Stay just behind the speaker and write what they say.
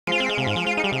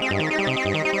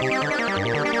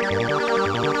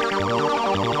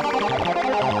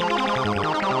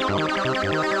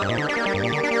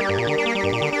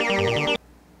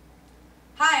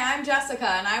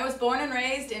born and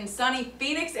raised in sunny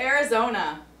Phoenix,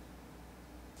 Arizona.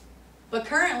 But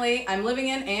currently, I'm living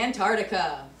in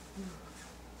Antarctica.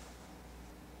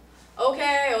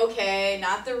 Okay,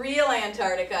 not the real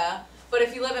Antarctica. But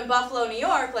if you live in Buffalo, New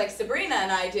York, like Sabrina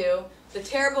and I do, the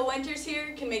terrible winters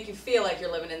here can make you feel like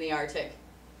you're living in the Arctic.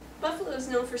 Buffalo is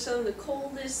known for some of the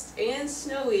coldest and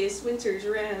snowiest winters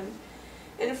around.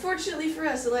 And unfortunately for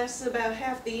us, it lasts about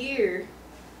half the year.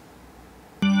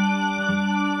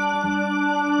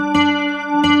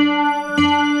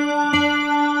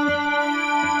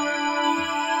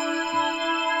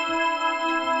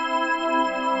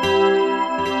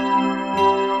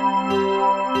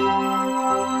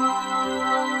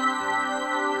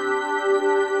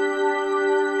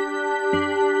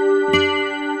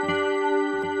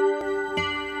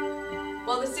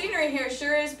 Well, the scenery here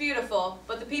sure is beautiful,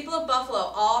 but the people of Buffalo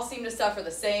all seem to suffer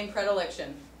the same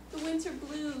predilection. The winter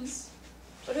blues.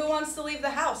 But who wants to leave the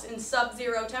house in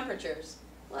sub-zero temperatures?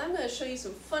 Well, I'm going to show you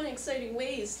some fun, exciting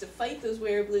ways to fight those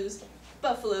winter blues,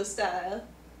 Buffalo style.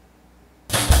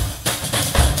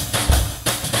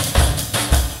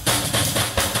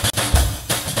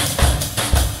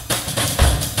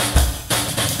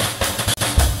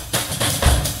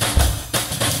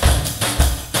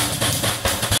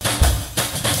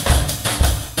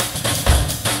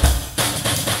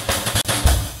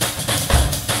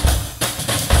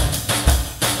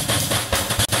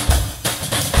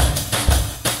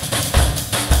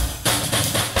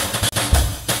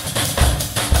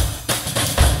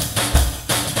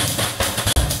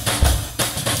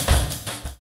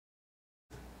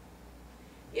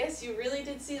 Yes, you really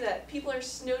did see that. People are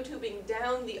snow tubing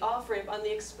down the off-ramp on the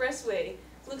expressway.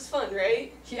 Looks fun,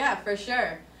 right? Yeah, for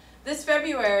sure. This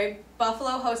February,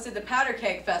 Buffalo hosted the Powder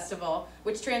Keg Festival,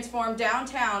 which transformed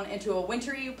downtown into a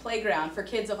wintry playground for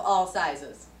kids of all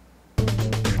sizes.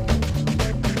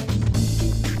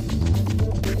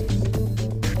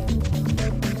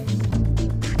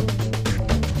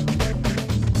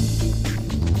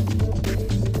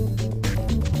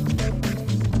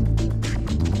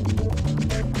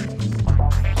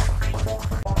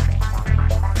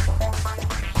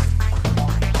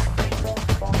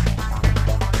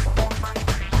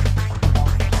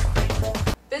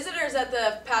 At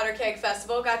the Powder Keg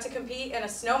Festival got to compete in a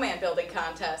snowman building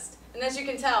contest. And as you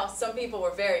can tell, some people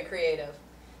were very creative.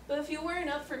 But if you weren't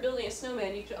up for building a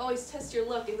snowman, you could always test your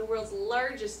luck in the world's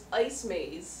largest ice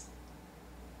maze.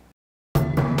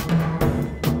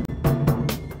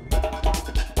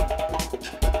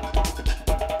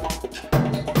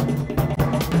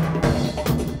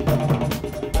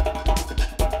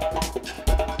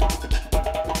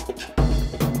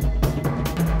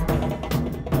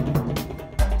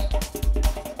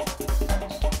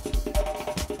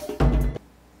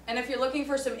 And if you're looking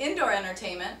for some indoor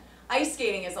entertainment, ice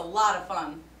skating is a lot of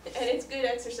fun. And it's good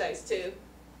exercise, too.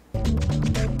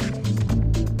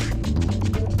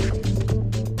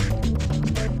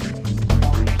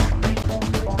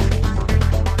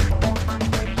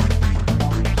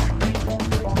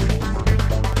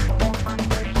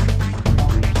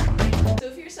 So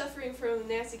if you're suffering from a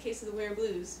nasty case of the winter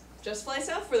blues, just fly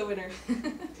south for the winter.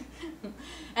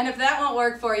 And if that won't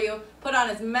work for you, put on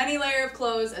as many layers of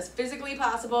clothes as physically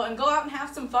possible and go out and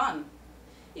have some fun.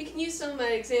 You can use some of my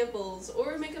examples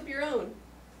or make up your own.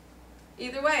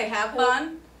 Either way, have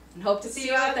fun and hope to see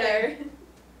you out there.